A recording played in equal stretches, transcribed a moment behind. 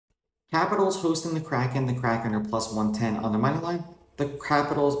Capitals hosting the Kraken. The Kraken are plus 110 on the money line. The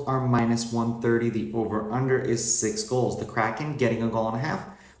Capitals are minus 130. The over-under is 6 goals. The Kraken getting a goal and a half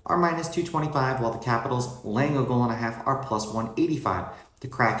are minus 225, while the Capitals laying a goal and a half are plus 185. The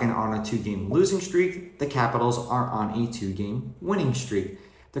Kraken are on a 2-game losing streak. The Capitals are on a 2-game winning streak.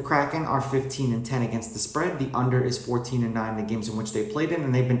 The Kraken are 15-10 against the spread. The under is 14-9 in the games in which they played in,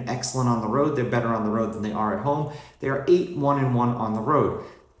 and they've been excellent on the road. They're better on the road than they are at home. They are 8-1-1 on the road.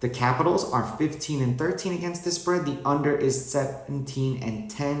 The Capitals are 15-13 against the spread. The under is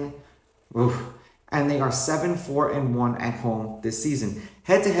 17-10. Oof. And they are 7-4-1 at home this season.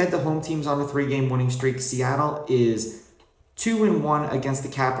 Head-to-head, the home team's on a 3-game winning streak. Seattle is 2-1 against the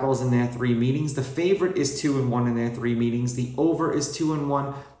Capitals in their 3 meetings. The favorite is 2-1 in their 3 meetings. The over is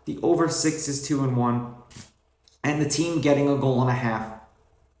 2-1. The over 6 is 2-1. And the team getting a goal and a half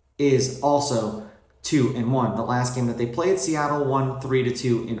is also 2-1. The last game that they played, Seattle won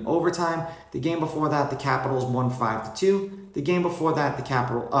 3-2 in overtime. The game before that, the Capitals won 5-2. The game before that, the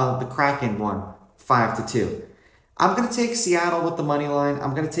Kraken won 5-2. I'm going to take Seattle with the money line.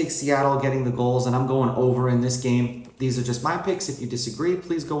 I'm going to take Seattle getting the goals, and I'm going over in this game. These are just my picks. If you disagree,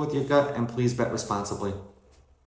 please go with your gut, and please bet responsibly.